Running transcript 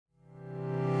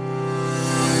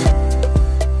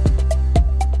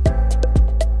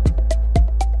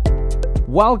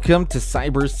Welcome to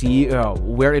Cyber CEO,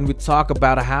 wherein we talk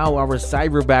about how our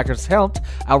cyberbackers helped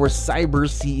our cyber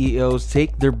CEOs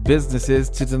take their businesses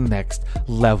to the next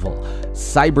level.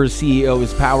 Cyber CEO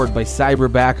is powered by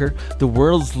Cyberbacker, the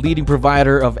world's leading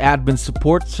provider of admin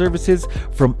support services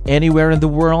from anywhere in the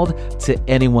world to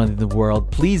anyone in the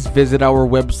world. Please visit our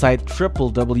website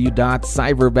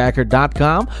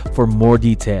www.cyberbacker.com for more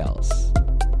details.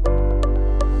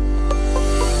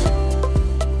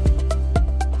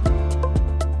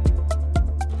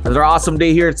 Another awesome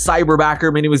day here at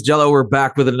Cyberbacker. My name is Jello. We're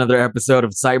back with another episode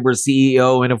of Cyber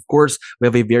CEO. And of course, we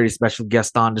have a very special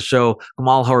guest on the show.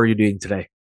 Kamal, how are you doing today?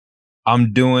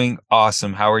 I'm doing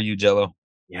awesome. How are you, Jello?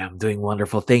 Yeah, I'm doing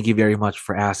wonderful. Thank you very much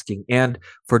for asking and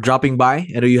for dropping by.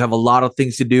 I know you have a lot of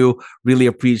things to do. Really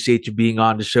appreciate you being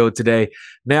on the show today.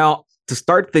 Now, to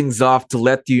start things off, to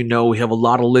let you know, we have a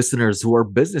lot of listeners who are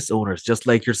business owners just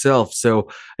like yourself. So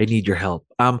I need your help.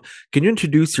 Can you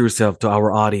introduce yourself to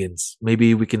our audience?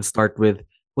 Maybe we can start with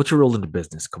what's your role in the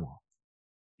business? Come on.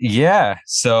 Yeah.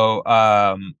 So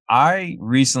I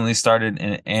recently started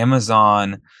an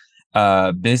Amazon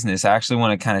business. I actually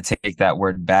want to kind of take that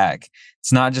word back.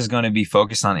 It's not just going to be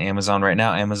focused on Amazon right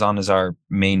now. Amazon is our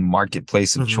main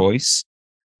marketplace of choice.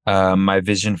 My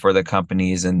vision for the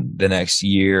company is in the next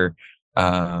year,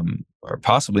 or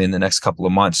possibly in the next couple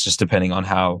of months, just depending on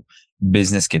how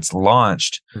business gets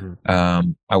launched. I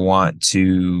want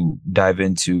to dive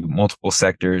into multiple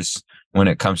sectors when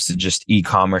it comes to just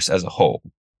e-commerce as a whole.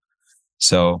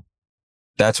 So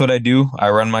that's what I do. I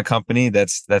run my company.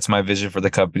 That's my vision for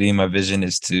the company. My vision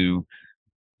is to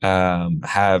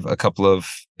have a couple of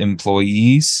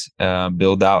employees,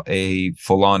 build out a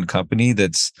full-on company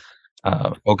that's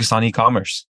focused on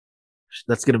e-commerce.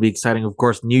 That's going to be exciting. Of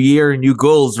course, new year, new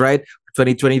goals, right?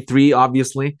 2023,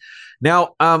 obviously.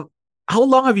 Now, how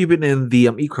long have you been in the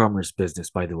e-commerce business,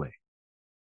 by the way?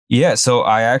 Yeah, so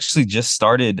I actually just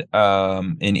started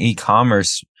in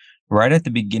e-commerce right at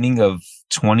the beginning of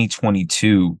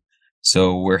 2022.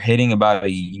 So we're hitting about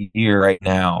a year right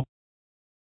now.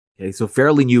 Okay, so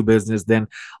fairly new business, then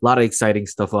a lot of exciting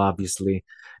stuff, obviously.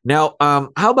 Now,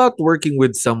 how about working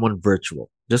with someone virtual,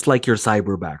 just like your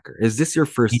Cyberbacker? Is this your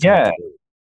first time? Yeah.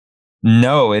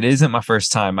 No, it isn't my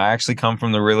first time. I actually come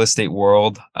from the real estate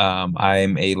world.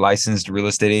 I'm a licensed real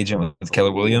estate agent with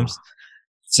Keller Williams.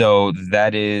 So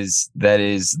that is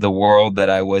the world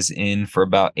that I was in for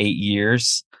about 8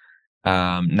 years,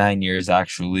 9 years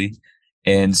actually.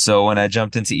 And so when I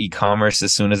jumped into e-commerce,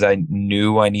 as soon as I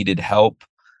knew I needed help,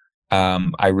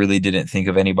 I really didn't think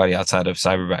of anybody outside of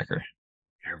Cyberbacker.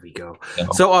 There we go.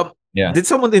 So yeah. Did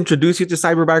someone introduce you to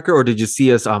Cyberbacker, or did you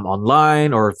see us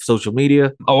online or social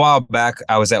media? A while back,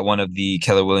 I was at one of the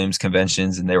Keller Williams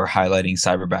conventions and they were highlighting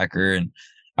Cyberbacker. And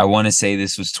I want to say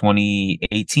this was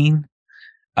 2018,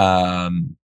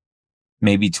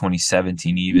 maybe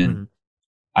 2017 even.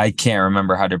 I can't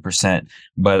remember 100%,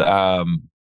 but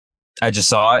I just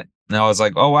saw it and I was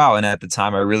like, oh, wow. And at the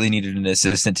time, I really needed an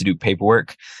assistant to do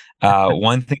paperwork.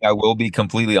 One thing I will be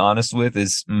completely honest with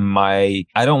is I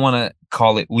don't want to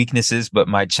call it weaknesses, but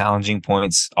my challenging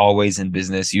points always in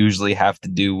business usually have to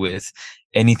do with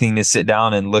anything to sit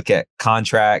down and look at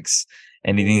contracts,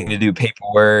 anything to do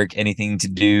paperwork, anything to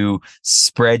do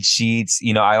spreadsheets.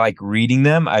 You know, I like reading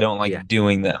them. I don't like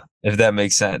doing them, if that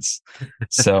makes sense.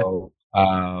 So,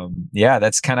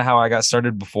 that's kind of how I got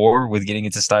started before with getting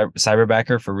into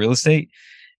Cyberbacker for real estate.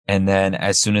 And then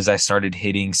as soon as I started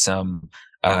hitting some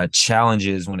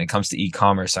challenges when it comes to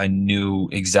e-commerce, I knew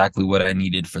exactly what I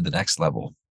needed for the next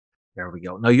level. There we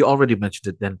go. Now, you already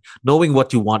mentioned it then, knowing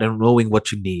what you want and knowing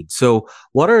what you need. So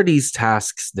what are these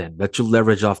tasks then that you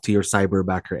leverage off to your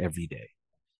Cyberbacker every day?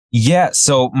 Yeah,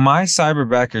 so my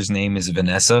Cyberbacker's name is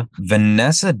Vanessa.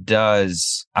 Vanessa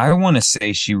I want to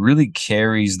say she really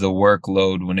carries the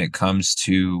workload when it comes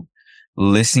to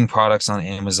listing products on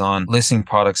Amazon, listing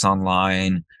products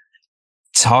online,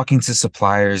 talking to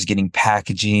suppliers, getting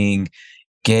packaging,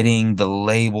 getting the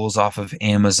labels off of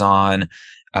Amazon,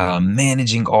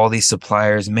 managing all these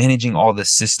suppliers, managing all the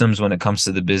systems when it comes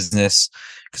to the business.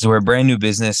 Because we're a brand new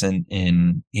business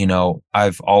and you know,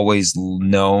 I've always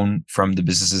known from the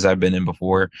businesses I've been in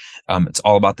before, it's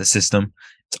all about the system.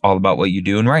 It's all about what you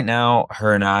do. And right now,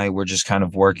 her and I, we're just kind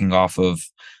of working off of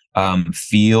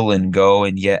feel and go.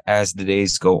 And yet as the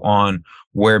days go on,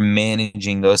 we're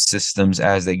managing those systems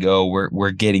as they go.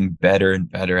 We're getting better and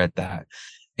better at that.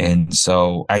 And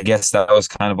so I guess that was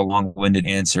kind of a long-winded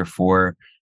answer for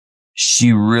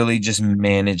she really just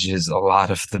manages a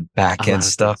lot of the back end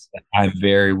stuff that I'm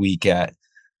very weak at.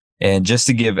 And just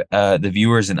to give the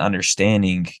viewers an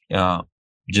understanding,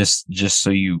 just so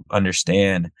you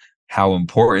understand how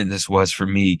important this was for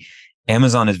me,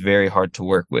 Amazon is very hard to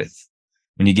work with.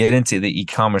 When you get into the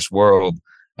e-commerce world,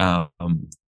 um,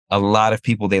 a lot of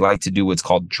people, they like to do what's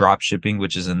called drop shipping,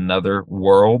 which is another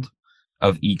world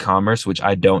of e-commerce, which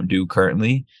I don't do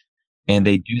currently. And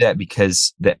they do that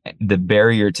because the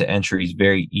barrier to entry is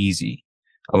very easy.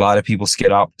 A lot of people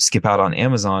skip out on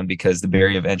Amazon because the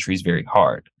barrier of entry is very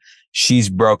hard. She's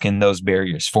broken those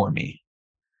barriers for me.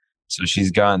 So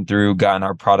she's gotten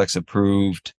our products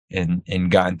approved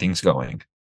and gotten things going.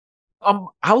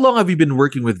 How long have you been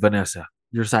working with Vanessa,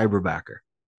 your cyberbacker?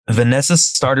 Vanessa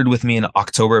started with me in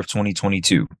October of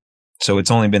 2022. So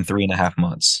it's only been 3.5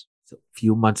 months. So a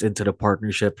few months into the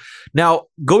partnership. Now,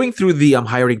 going through the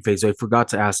hiring phase, I forgot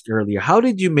to ask earlier, how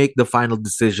did you make the final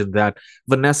decision that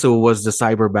Vanessa was the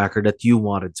cyberbacker that you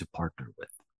wanted to partner with?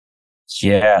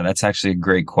 Yeah, that's actually a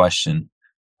great question.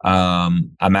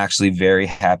 I'm actually very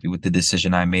happy with the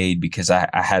decision I made because I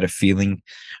had a feeling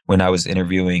when I was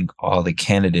interviewing all the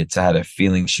candidates, I had a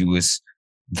feeling she was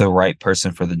the right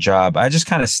person for the job. I just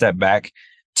kind of stepped back,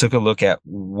 took a look at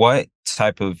what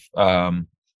type of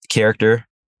character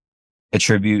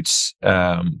attributes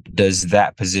does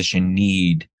that position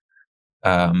need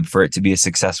for it to be a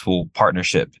successful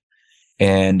partnership.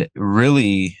 And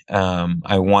really,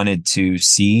 I wanted to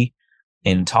see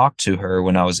and talk to her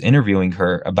when I was interviewing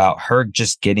her about her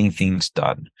just getting things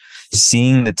done,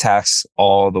 seeing the tasks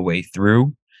all the way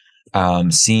through,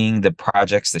 seeing the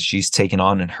projects that she's taken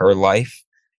on in her life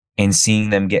and seeing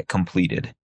them get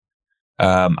completed.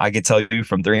 I could tell you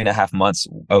from 3.5 months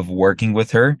of working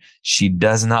with her, she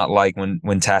does not like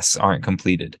when tasks aren't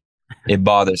completed. It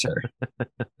bothers her.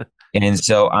 And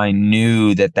so I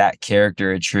knew that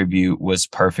character attribute was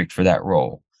perfect for that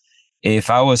role.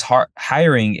 If I was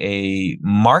hiring a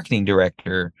marketing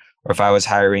director, or if I was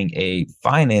hiring a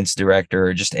finance director,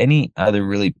 or just any other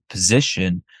really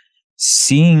position,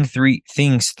 seeing three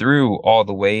things through all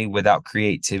the way without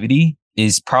creativity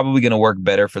is probably going to work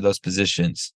better for those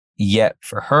positions. Yet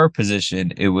for her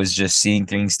position, it was just seeing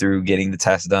things through, getting the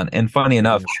task done. And funny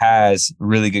enough, has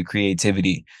really good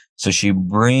creativity. So she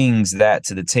brings that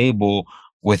to the table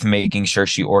with making sure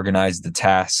she organized the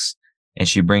tasks, and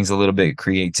she brings a little bit of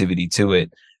creativity to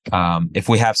it. If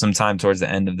we have some time towards the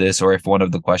end of this, or if one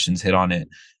of the questions hit on it,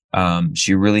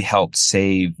 she really helped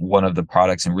save one of the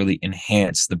products and really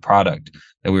enhance the product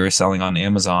that we were selling on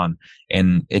Amazon.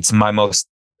 And it's my most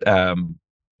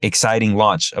exciting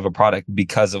launch of a product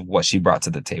because of what she brought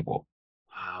to the table.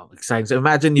 Wow, exciting. So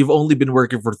imagine you've only been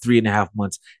working for 3.5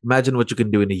 months. Imagine what you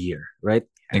can do in a year, right?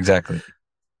 Exactly.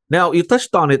 Now, you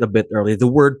touched on it a bit earlier, the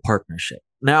word partnership.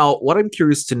 Now, what I'm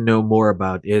curious to know more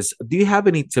about is, do you have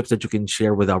any tips that you can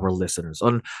share with our listeners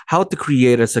on how to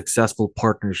create a successful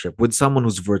partnership with someone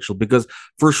who's virtual? Because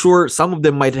for sure, some of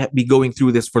them might be going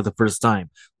through this for the first time,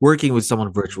 working with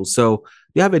someone virtual. So do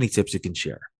you have any tips you can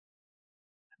share?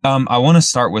 I want to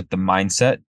start with the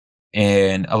mindset.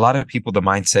 And a lot of people, the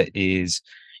mindset is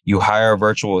you hire a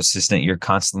virtual assistant, you're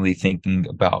constantly thinking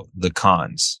about the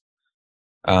cons.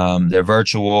 They're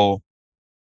virtual.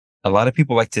 A lot of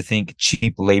people like to think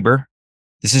cheap labor.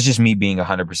 This is just me being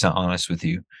 100% honest with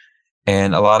you.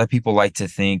 And a lot of people like to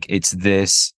think it's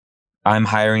this, I'm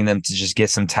hiring them to just get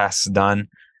some tasks done.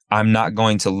 I'm not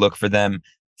going to look for them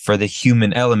for the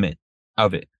human element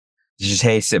of it. It's just,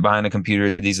 hey, sit behind a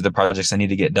computer. These are the projects I need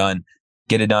to get done.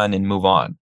 Get it done and move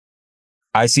on.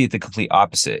 I see it the complete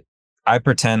opposite. I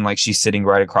pretend like she's sitting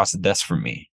right across the desk from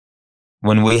me.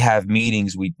 When we have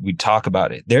meetings, we talk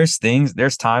about it. There's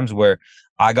times where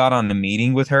I got on a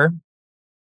meeting with her,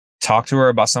 talked to her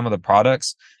about some of the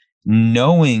products,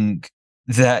 knowing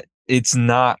that it's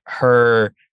not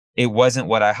her, it wasn't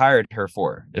what I hired her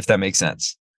for, if that makes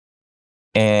sense.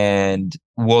 And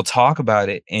we'll talk about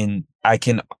it, and I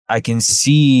can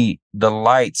see the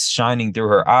lights shining through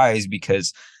her eyes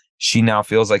because she now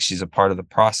feels like she's a part of the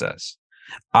process.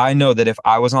 I know that if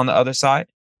I was on the other side,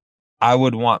 I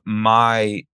would want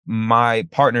my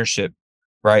partnership,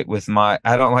 right, with I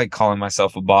don't like calling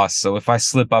myself a boss. So if I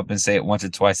slip up and say it once or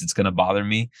twice, it's going to bother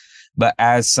me. But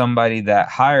as somebody that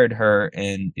hired her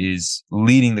and is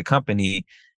leading the company,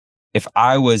 if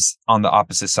I was on the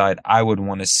opposite side, I would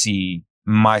want to see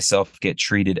myself get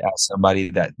treated as somebody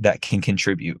that can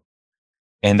contribute.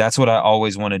 And that's what I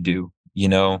always want to do.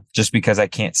 Just because I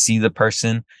can't see the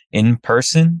person in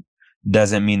person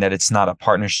doesn't mean that it's not a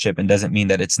partnership, and doesn't mean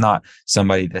that it's not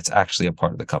somebody that's actually a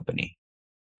part of the company.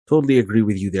 Totally agree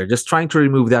with you there. Just trying to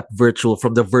remove that virtual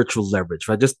from the virtual leverage,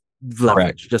 right? Just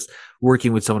leverage, just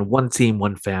working with someone, one team,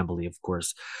 one family, of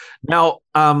course. Now,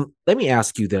 let me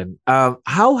ask you then,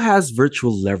 how has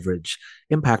virtual leverage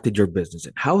impacted your business,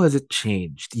 and how has it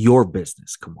changed your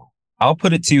business? Come on. I'll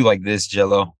put it to you like this,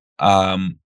 Jello.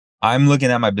 I'm looking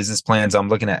at my business plans. I'm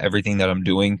looking at everything that I'm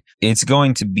doing. It's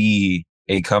going to be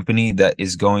a company that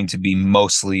is going to be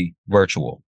mostly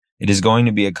virtual. It is going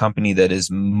to be a company that is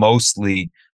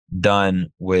mostly done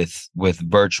with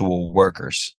virtual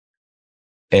workers.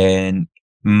 And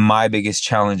my biggest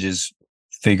challenge is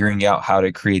figuring out how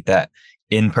to create that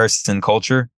in-person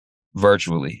culture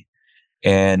virtually.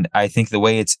 And I think the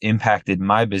way it's impacted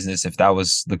my business, if that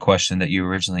was the question that you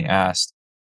originally asked,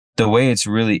 the way it's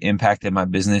really impacted my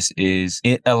business is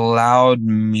it allowed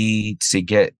me to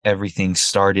get everything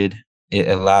started. It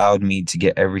allowed me to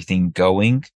get everything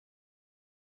going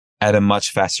at a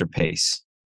much faster pace.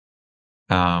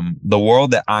 The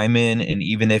world that I'm in, and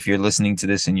even if you're listening to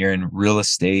this and you're in real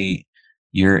estate,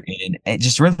 you're in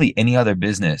just really any other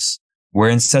business, we're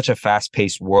in such a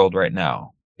fast-paced world right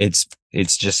now.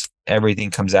 It's just everything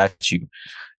comes at you.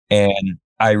 And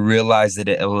I realized that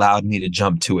it allowed me to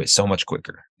jump to it so much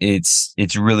quicker. It's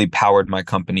really powered my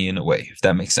company in a way, if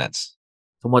that makes sense.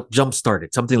 Somewhat jump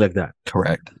started, something like that.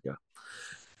 Correct. Yeah.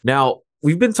 Now,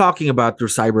 we've been talking about your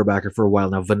Cyberbacker for a while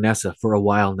now, Vanessa for a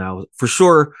while now. For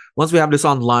sure, once we have this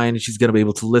online, she's going to be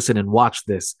able to listen and watch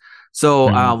this.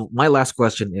 So my last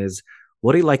question is,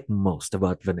 what do you like most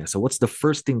about Vanessa? What's the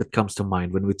first thing that comes to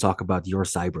mind when we talk about your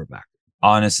Cyberbacker?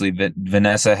 Honestly,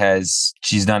 Vanessa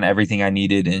she's done everything I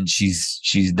needed, and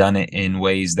she's done it in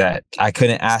ways that I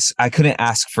couldn't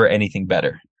ask for anything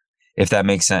better, if that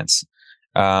makes sense.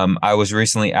 I was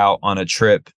recently out on a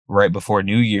trip right before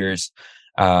New Year's,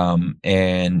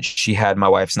 and she had my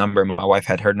wife's number. My wife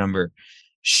had her number.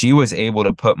 She was able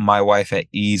to put my wife at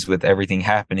ease with everything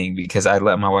happening because I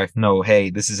let my wife know,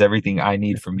 hey, this is everything I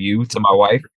need from you to my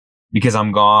wife because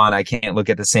I'm gone. I can't look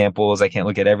at the samples. I can't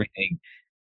look at everything.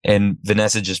 And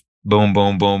Vanessa just boom,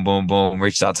 boom, boom, boom, boom,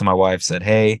 reached out to my wife, said,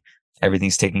 hey,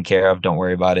 everything's taken care of. Don't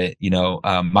worry about it.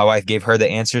 My wife gave her the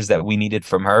answers that we needed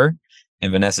from her,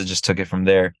 and Vanessa just took it from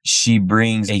there. She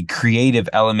brings a creative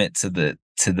element to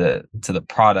the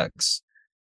products.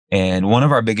 And one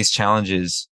of our biggest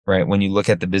challenges, right, when you look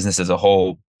at the business as a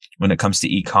whole, when it comes to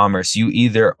e-commerce, you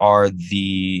either are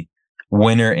the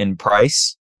winner in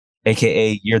price,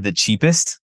 aka you're the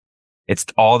cheapest. It's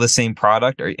all the same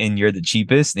product, and you're the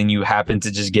cheapest, and you happen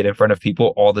to just get in front of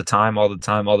people all the time.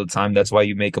 That's why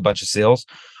you make a bunch of sales.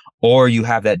 Or you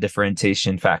have that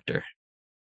differentiation factor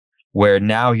where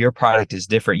now your product is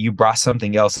different. You brought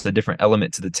something else, a different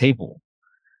element to the table.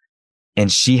 And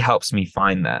she helps me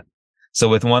find that. So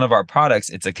with one of our products,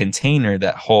 it's a container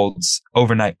that holds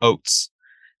overnight oats.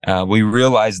 We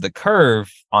realize the curve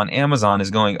on Amazon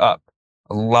is going up.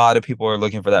 A lot of people are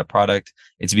looking for that product.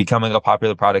 It's becoming a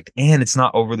popular product, and it's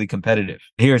not overly competitive.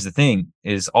 Here's the thing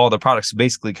is all the products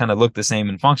basically kind of look the same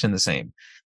and function the same.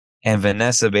 And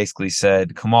Vanessa basically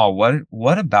said, Kamal,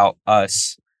 what about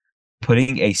us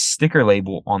putting a sticker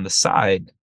label on the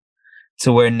side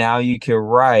to where now you can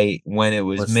write when it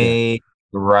was made,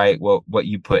 write what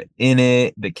you put in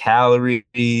it, the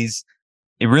calories,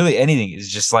 it really anything is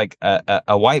just like a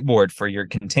whiteboard for your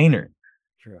container.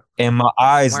 True. And my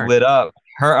eyes lit up,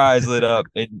 her eyes lit up,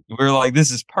 and we're like,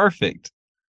 this is perfect.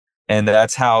 And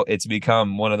that's how it's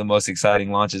become one of the most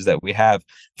exciting launches that we have.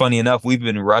 Funny enough, we've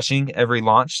been rushing every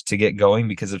launch to get going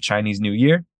because of Chinese New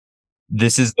Year.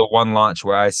 This is the one launch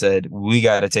where I said, we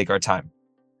got to take our time.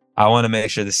 I want to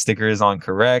make sure the sticker is on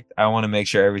correct. I want to make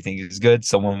sure everything is good.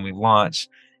 So when we launch,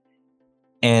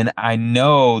 and I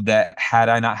know that had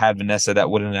I not had Vanessa,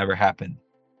 that would have never happened.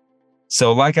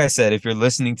 So like I said, if you're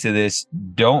listening to this,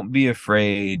 don't be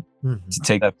afraid to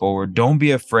take that forward. Don't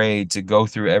be afraid to go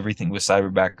through everything with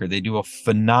Cyberbacker. They do a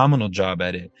phenomenal job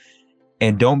at it.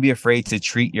 And don't be afraid to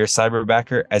treat your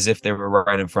Cyberbacker as if they were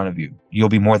right in front of you. You'll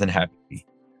be more than happy.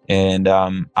 And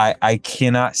I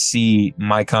cannot see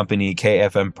my company,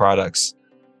 KFM Products,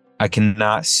 I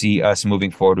cannot see us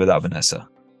moving forward without Vanessa.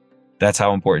 That's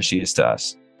how important she is to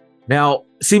us. Now,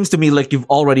 seems to me like you've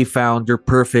already found your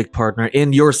perfect partner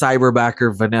in your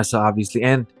Cyberbacker, Vanessa, obviously.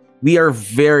 And we are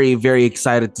very, very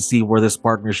excited to see where this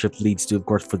partnership leads to, of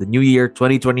course, for the new year,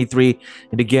 2023.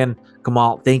 And again,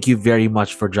 Kamal, thank you very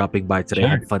much for dropping by today. Sure.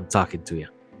 I had fun talking to you.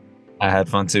 I had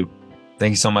fun too.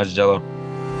 Thank you so much, Jello.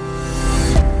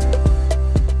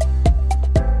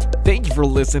 Thank you for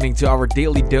listening to our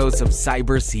daily dose of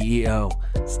Cyber CEO.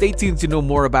 Stay tuned to know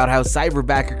more about how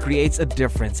Cyberbacker creates a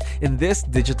difference in this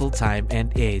digital time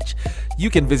and age.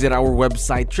 You can visit our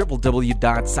website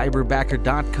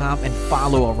www.cyberbacker.com and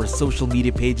follow our social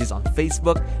media pages on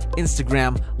Facebook,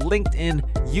 Instagram, LinkedIn,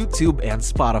 YouTube, and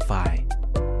Spotify.